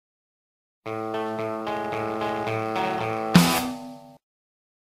Hey,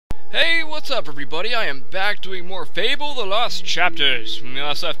 what's up everybody? I am back doing more Fable, the Lost Chapters. When we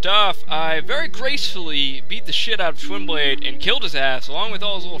last left off, I very gracefully beat the shit out of Twinblade and killed his ass along with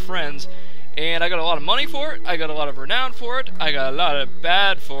all his little friends, and I got a lot of money for it, I got a lot of renown for it, I got a lot of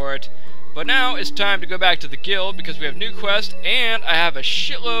bad for it, but now it's time to go back to the guild because we have new quests and I have a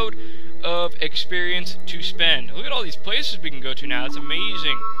shitload of experience to spend. Look at all these places we can go to now, it's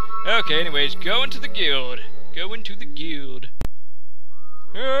amazing. Okay, anyways, go into the guild. Go into the guild.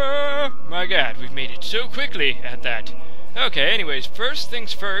 Oh my god, we've made it so quickly at that. Okay, anyways, first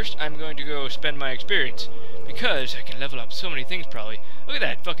things first, I'm going to go spend my experience. Because I can level up so many things probably. Look at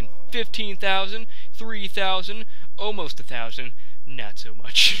that, fucking 15,000, 3,000, almost 1,000. Not so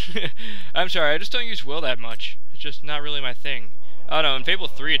much. I'm sorry, I just don't use will that much. It's just not really my thing. Oh no, in Fable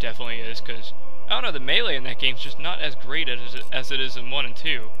 3 it definitely is, because, I don't know, the melee in that game is just not as great as it is in 1 and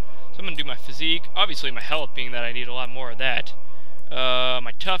 2. So I'm going to do my physique, obviously my health being that I need a lot more of that.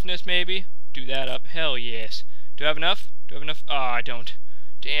 My toughness, maybe? Do that up. Hell yes. Do I have enough? Do I have enough? Ah, I don't.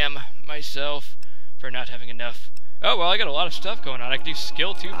 Damn myself for not having enough. Oh, well, I got a lot of stuff going on. I could do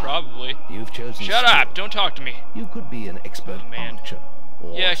skill, too, probably. You've chosen Shut skill. up! Don't talk to me. You could be an expert archer.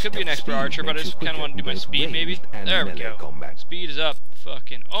 Or Yeah, I could be an expert archer, but I just kind of want to do my speed, maybe. There we go. Combat. Speed is up.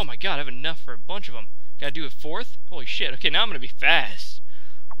 Fucking... Oh, my God, I have enough for a bunch of them. Gotta do a fourth? Holy shit. Okay, now I'm gonna be fast.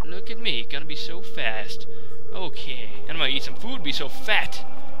 Look at me. Gonna be so fast. Okay, and I'm gonna eat some food, be so fat,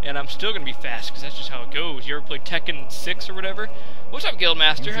 and I'm still gonna be fast, because that's just how it goes. You ever play Tekken 6 or whatever? What's up,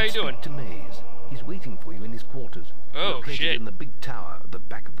 Guildmaster? How you doing? To Maze. He's waiting for you in his quarters. Oh, located shit. in the big tower at the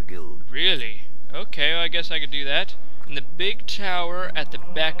back of the guild. Really? Okay, well, I guess I could do that. In the big tower at the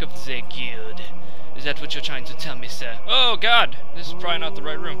back of the guild. Is that what you're trying to tell me, sir? Oh, God! This is probably not the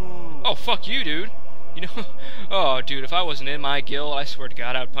right room. Oh, fuck you, dude! You know, oh, dude, if I wasn't in my guild, I swear to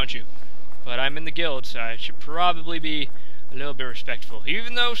God, I would punch you. But I'm in the guild, so I should probably be a little bit respectful.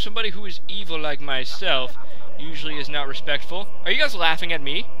 Even though somebody who is evil like myself usually is not respectful. Are you guys laughing at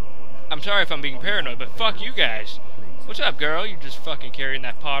me? I'm sorry if I'm being paranoid, but fuck you guys. What's up, girl? You're just fucking carrying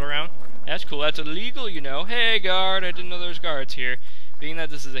that pot around? That's cool. That's illegal, you know. Hey, guard. I didn't know there's guards here. Being that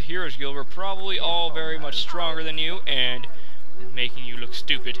this is a heroes guild, we're probably all very much stronger than you and making you look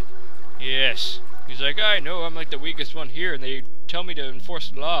stupid. Yes. He's like, I know I'm like the weakest one here, and they tell me to enforce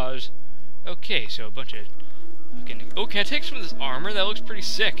the laws. Okay, so a bunch of fucking... Oh, can I take some of this armor? That looks pretty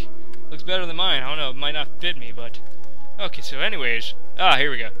sick. Looks better than mine. I don't know, it might not fit me, but... Okay, so anyways... Ah,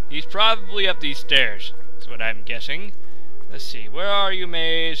 here we go. He's probably up these stairs. That's what I'm guessing. Let's see. Where are you,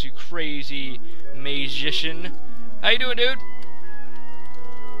 Maze? You crazy magician. How you doing, dude?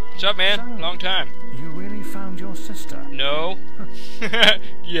 What's up, man? So, long time. You really found your sister? No.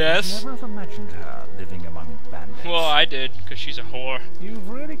 Yes. Never have imagined her living among bandits. Well, I did, because she's a whore. You've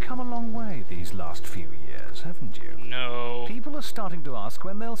really come a long way these last few years, haven't you? No. People are starting to ask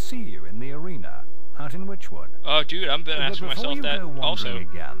when they'll see you in the arena, out in Witchwood. Oh, dude, I've been asking myself that also.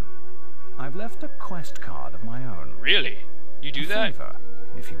 Again, I've left a quest card of my own. Really? You do that? Favor,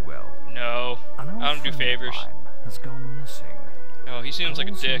 if you will. No. An old I don't do friend of favors. mine has gone missing. Oh, he seems like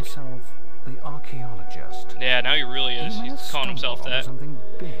a Calls dick. himself the archaeologist. Yeah, now he really is. He may He's have calling himself stumbled that. onto something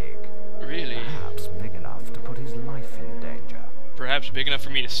big. Really? Perhaps big enough to put his life in danger. Perhaps big enough for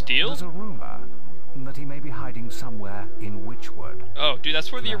me to steal? There's a rumor that he may be hiding somewhere in Witchwood. Oh, dude,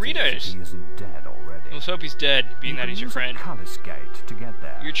 that's where the arena is. He isn't dead already. Let's hope he's dead, being that he's your friend. Cullis gate to get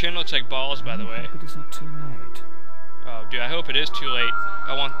there. Your chin looks like balls, by the way. I hope it isn't too late. Oh, dude, I hope it is too late.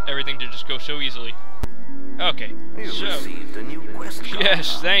 I want everything to just go so easily. Okay, You so... received a new quest card.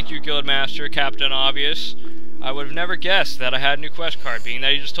 Yes, thank you, Guildmaster, Captain Obvious. I would have never guessed that I had a new quest card, being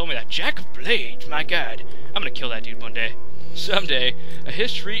that he just told me that. Jack of Blades, my god. I'm gonna kill that dude one day. Someday. A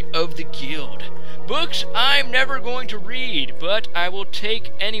history of the guild. Books I'm never going to read, but I will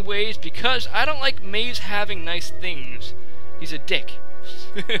take anyways because I don't like Maze having nice things. He's a dick.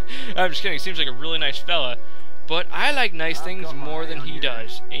 I'm just kidding, he seems like a really nice fella, but I like nice things more than he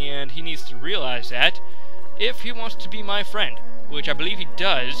does, and he needs to realize that if he wants to be my friend, which I believe he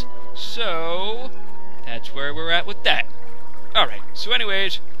does, so that's where we're at with that. Alright, so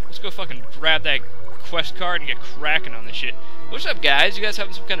anyways, let's go fucking grab that quest card and get cracking on this shit. What's up, guys? You guys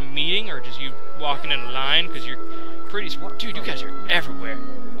having some kind of meeting, or just you walking in a line? Because you're pretty... Dude, you guys are everywhere.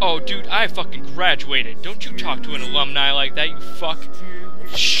 Oh, dude, I fucking graduated. Don't you talk to an alumni like that, you fuck.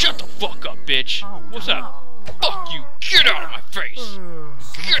 Shut the fuck up, bitch. What's up? Fuck you. Get out of my face.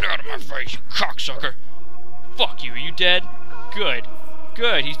 Get out of my face, you cocksucker. Fuck you. Are you dead? Good.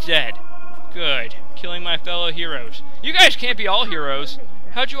 Good, he's dead. Good. Killing my fellow heroes. You guys can't be all heroes.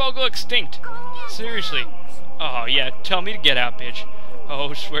 How'd you all go extinct? Seriously. Oh, yeah, tell me to get out, bitch.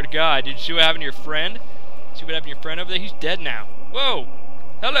 Oh, swear to God. Did you see what happened to your friend? See what happened to your friend over there? He's dead now. Whoa!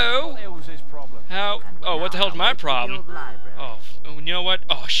 Hello! How? Oh, what the hell's my problem? Oh, you know what?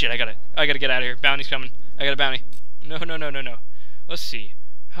 Oh, shit, I gotta get out of here. Bounty's coming. I got a bounty. No. Let's see.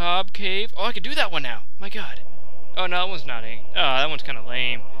 Hob Cave. Oh, I can do that one now. My God. Oh, no, that one's not a... Oh, that one's kind of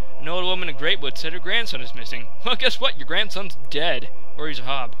lame. An old woman in Greatwood said her grandson is missing. Well, guess what? Your grandson's dead. Or he's a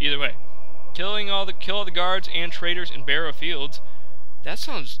hob. Either way. Kill all the guards and traitors in Barrow Fields. That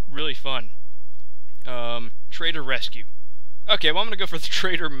sounds really fun. Traitor Rescue. Okay, well, I'm gonna go for the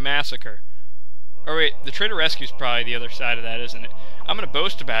Traitor Massacre. Or wait, the Traitor Rescue's probably the other side of that, isn't it? I'm gonna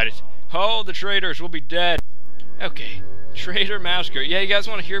boast about it. All the traitors will be dead. Okay. Traitor Massacre. Yeah, you guys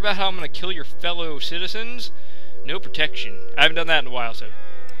want to hear about how I'm gonna kill your fellow citizens? No protection. I haven't done that in a while, so...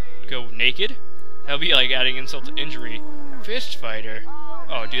 Go naked? That'll be like adding insult to injury. Fist fighter.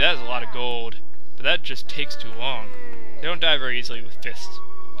 Oh, dude, that is a lot of gold. But that just takes too long. They don't die very easily with fists.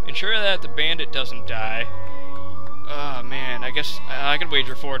 Ensure that the bandit doesn't die. Oh, man, I guess I could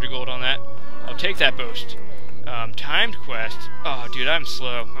wager 400 gold on that. I'll take that boast. Timed quest. Oh, dude, I'm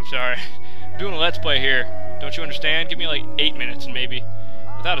slow. I'm sorry. I'm doing a let's play here. Don't you understand? Give me like 8 minutes and maybe.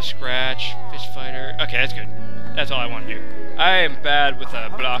 Without a scratch. Fist fighter. Okay, that's good. That's all I want to do. I am bad with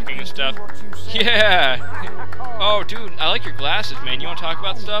blocking and stuff. Yeah! Oh, dude, I like your glasses, man. You want to talk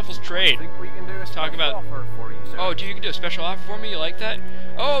about stuff? Let's trade. Let's talk about... Oh, dude, you can do a special offer for me? You like that?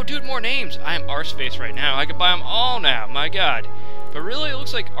 Oh, dude, more names. I am Arseface right now. I can buy them all now. My God. But really, it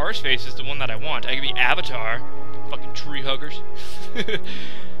looks like Arseface is the one that I want. I could be Avatar. Fucking tree huggers.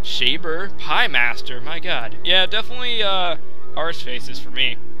 Shaber. Pie Master. My God. Yeah, definitely Arseface is for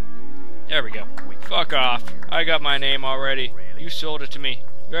me. There we go. Fuck off. I got my name already. You sold it to me.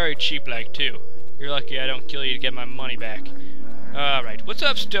 Very cheap like, too. You're lucky I don't kill you to get my money back. Alright. What's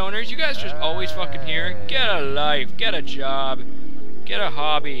up, stoners? You guys just always fucking here? Get a life. Get a job. Get a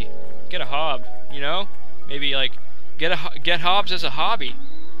hobby. Get a hob. You know? Maybe, like, get hobs as a hobby.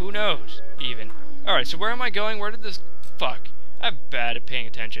 Who knows, even. Alright, so where am I going? Where did this... Fuck. I'm bad at paying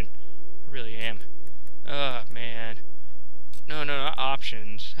attention. I really am. Oh, man. No, not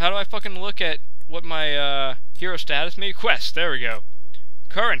options. How do I fucking look at what my, hero status may be? Quest, there we go.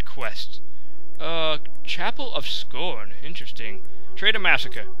 Current quest. Chapel of Scorn. Interesting. Traitor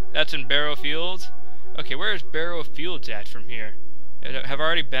Massacre. That's in Barrow Fields. Okay, where is Barrow Fields at from here? Have I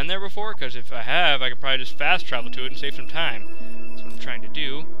already been there before? Because if I have, I could probably just fast travel to it and save some time. That's what I'm trying to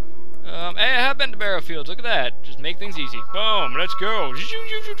do. Hey, I have been to Barrow Fields. Look at that. Just make things easy. Boom, let's go.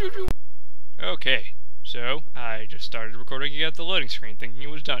 Okay. So, I just started recording at the loading screen, thinking it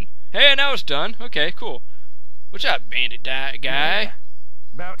was done. Hey, now it's done. Okay, cool. What's up, bandit guy? Yeah,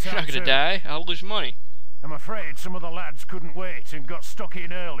 You're not gonna die. I'll lose money. I'm afraid some of the lads couldn't wait and got stuck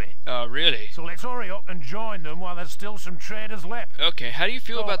in early. Oh, really? So let's hurry up and join them while there's still some traders left. Okay, how do you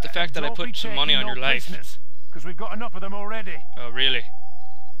feel about the fact that I put some money on your life? Because we've got enough of them already. Oh, really?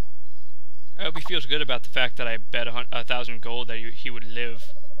 I hope he feels good about the fact that I bet 1,000 gold that he would live.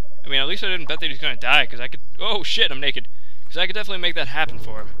 I mean, at least I didn't bet that he's gonna die, because I could... Oh, shit, I'm naked. Because I could definitely make that happen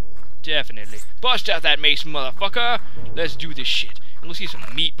for him. Definitely. Bust out that mace, motherfucker! Let's do this shit. And let's eat some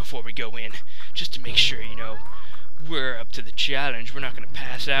meat before we go in. Just to make sure, you know, we're up to the challenge. We're not gonna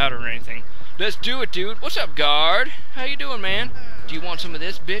pass out or anything. Let's do it, dude. What's up, guard? How you doing, man? Do you want some of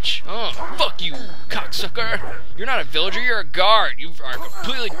this, bitch? Oh, fuck you, cocksucker. You're not a villager, you're a guard. You are a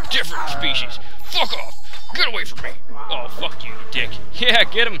completely different species. Fuck off. Get away from me! Oh, fuck you, you dick. Yeah,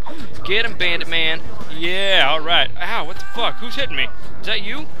 get him. Get him, bandit man. Yeah, alright. Ow, what the fuck? Who's hitting me? Is that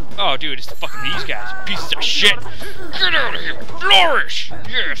you? Oh, dude, it's fucking these guys. Pieces of shit. Get out of here. Flourish!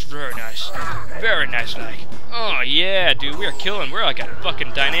 Yes, very nice. Very nice, like. Oh, yeah, dude, we are killing. We're like a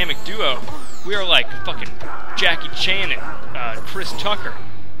fucking dynamic duo. We are like fucking Jackie Chan and Chris Tucker.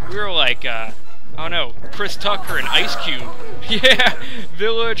 We are like, oh no, Chris Tucker and Ice Cube. Yeah,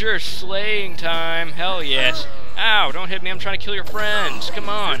 villager slaying time. Hell yes. Ow, don't hit me, I'm trying to kill your friends. Come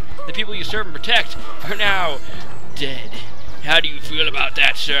on. The people you serve and protect are now dead. How do you feel about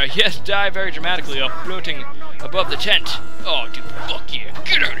that, sir? Yes, die very dramatically while floating above the tent. Oh, dude, fuck yeah.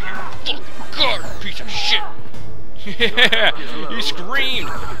 Get out of here, fucking guard, piece of shit. Yeah, he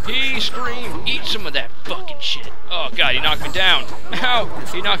screamed. He screamed. Eat some of that fucking shit. Oh, God, he knocked me down. Ow,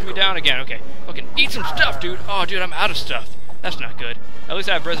 he knocked me down again. Okay, fucking eat some stuff, dude. Oh, dude, I'm out of stuff. That's not good. At least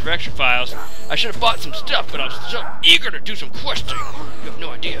I have resurrection files. I should have bought some stuff, but I was so eager to do some questing. You have no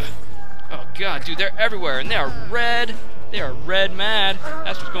idea. Oh, God, dude, they're everywhere, and they are red. They are red mad.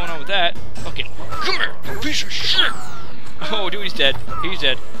 That's what's going on with that. Fucking, come here, you piece of shit. Oh, dude, he's dead. He's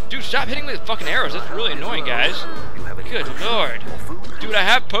dead. Dude, stop hitting me with fucking arrows. That's really annoying, guys. Good lord. Dude, I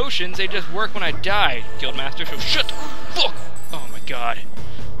have potions. They just work when I die, Guildmaster, so shut the fuck. Oh, my god.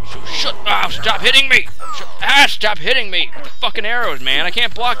 So shut up! Stop hitting me! Stop hitting me! With the fucking arrows, man. I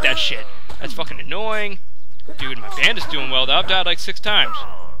can't block that shit. That's fucking annoying. Dude, my bandit's doing well, though. I've died like 6 times.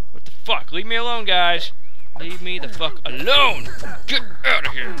 What the fuck? Leave me alone, guys. Leave me the fuck alone! Get out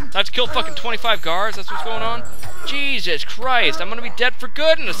of here! Let's kill fucking 25 guards? That's what's going on? Jesus Christ! I'm gonna be dead for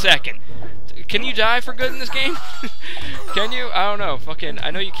good in a second. Can you die for good in this game? Can you? I don't know. Fucking,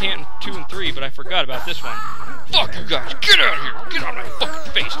 I know you can't in 2 and 3, but I forgot about this one. Fuck you guys! Get out of here! Get out of my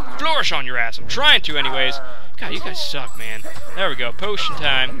fucking face! Flourish on your ass! I'm trying to, anyways. God, you guys suck, man. There we go. Potion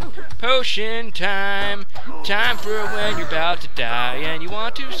time. Potion time. Time for when you're about to die and you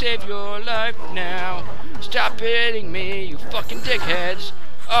want to save your life now. Stop hitting me, you fucking dickheads.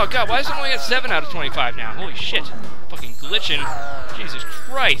 Oh god, why is it only at 7 out of 25 now? Holy shit. Fucking glitching. Jesus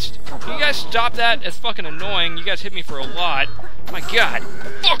Christ. Can you guys stop that? It's fucking annoying. You guys hit me for a lot. My god.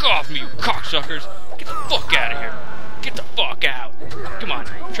 Fuck off me, you cocksuckers. Get the fuck out of here. Get the fuck out. Come on.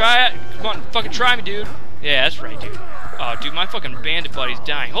 Try it. Come on, fucking try me, dude. Yeah, that's right, dude. Oh, dude, my fucking bandit buddy's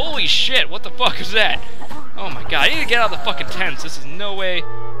dying. Holy shit, what the fuck is that? Oh my god, I need to get out of the fucking tents. This is no way.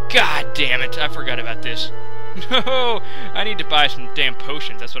 God damn it, I forgot about this. No, I need to buy some damn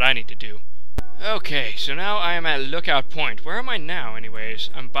potions. That's what I need to do. Okay, so now I am at Lookout Point. Where am I now, anyways?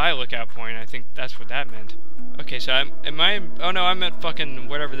 I'm by Lookout Point. I think that's what that meant. Okay, so oh no, I'm at fucking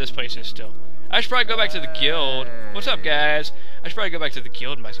whatever this place is still. I should probably go back to the guild. What's up, guys? I should probably go back to the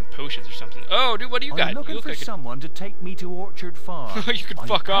guild and buy some potions or something. Oh, dude, what do you got? I'm looking You look for like someone to take me to Orchard Farm. You can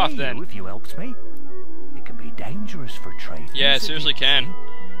fuck I'll off pay then. You if you helps me. It can be dangerous for trade. Yeah, it seriously can.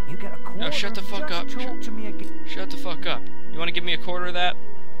 You get a quarter. No, shut the fuck up. Talk to me again. Shut the fuck up. You want to give me a quarter of that?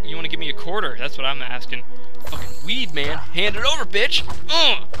 You want to give me a quarter? That's what I'm asking. Fucking weed, man. Hand it over, bitch.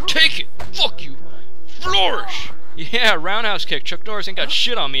 Take it. Fuck you. Flourish. Yeah, roundhouse kick. Chuck Norris ain't got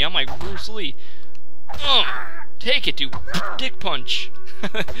shit on me. I'm like Bruce Lee. Take it, dude. Dick punch.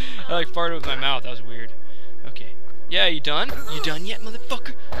 I like farted with my mouth. That was weird. Okay. Yeah, you done? You done yet,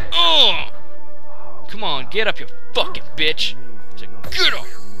 motherfucker? Come on, get up, you fucking bitch. It's like, get up.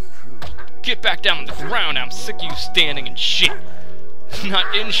 Get back down on the ground. I'm sick of you standing and shit.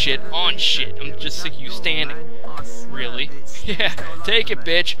 Not in shit, on shit. I'm just sick of you standing. Really? Yeah, take it,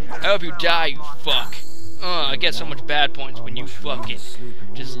 bitch. I hope you die, you fuck. I get so much bad points when you fucking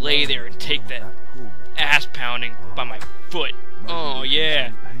just lay there and take that ass pounding by my foot. Oh,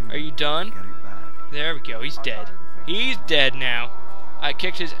 yeah. Are you done? There we go. He's dead. He's dead now. I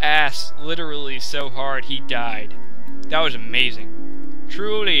kicked his ass literally so hard he died. That was amazing.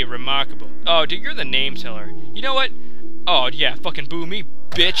 Truly remarkable. Oh, dude, you're the name seller. You know what? Oh, yeah, fucking boo me,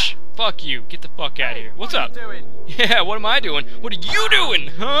 bitch. Fuck you. Get the fuck out of here. What's up? Yeah, what am I doing? What are you doing,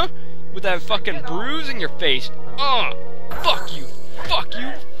 huh? With that fucking bruise in your face. Fuck you. Fuck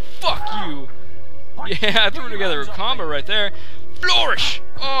you. Fuck you. Yeah, I threw together a combo right there. Flourish!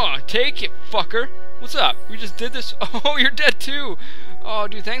 Take it, fucker. What's up? We just did this. Oh, you're dead too. Oh,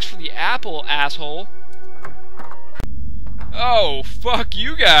 dude, thanks for the apple, asshole. Oh, fuck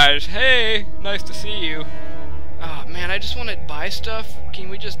you guys. Hey, nice to see you. Oh, man, I just want to buy stuff. Can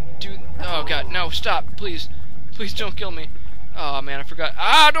we just do... Oh, God, no, stop, please. Please don't kill me. Oh, man, I forgot.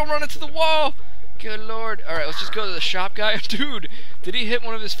 Don't run into the wall! Good lord. Alright, let's just go to the shop guy. Dude, did he hit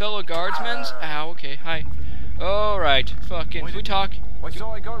one of his fellow guardsmen? Ow, okay, hi. Alright, fucking, can we talk?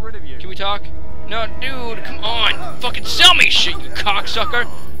 So I got rid of you. Can we talk? No, dude, come on. Fucking sell me shit, you cocksucker.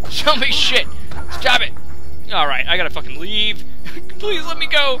 Sell me shit. Stop it. Alright, I gotta fucking leave. Please let me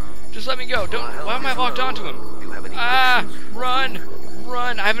go. Just let me go. Why am I locked onto him? Run.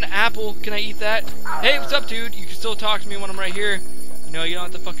 Run. I have an apple. Can I eat that? Hey, what's up, dude? You can still talk to me when I'm right here. You know, you don't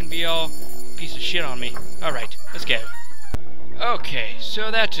have to fucking be all piece of shit on me. Alright, let's go. Okay, so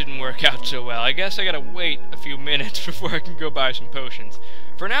that didn't work out so well. I guess I gotta wait a few minutes before I can go buy some potions.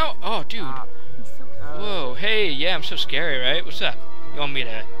 For now, oh, dude. Whoa, hey, yeah, I'm so scary, right? What's up? You want me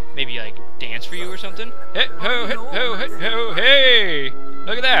to maybe, like, dance for you or something? Hey, ho, hey, ho, hey, ho, hey!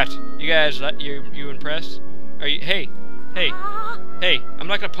 Look at that! You guys, you impressed? Are you, hey, I'm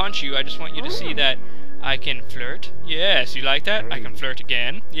not gonna punch you, I just want you to see that I can flirt. Yes, you like that? I can flirt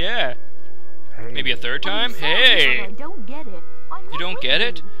again. Yeah. Maybe a third time? Hey! You don't get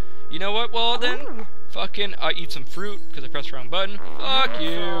it? You know what? Well then, fucking eat some fruit because I pressed the wrong button. Fuck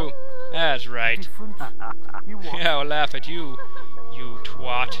you. That's right. Yeah, I'll laugh at you, you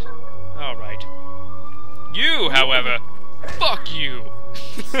twat. Alright. You, however, fuck you.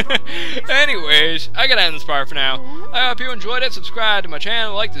 Anyways, I gotta end this part for now. I hope you enjoyed it. Subscribe to my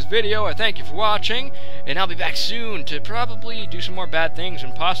channel, like this video. I thank you for watching, and I'll be back soon to probably do some more bad things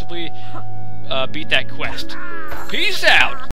and possibly beat that quest. Peace out!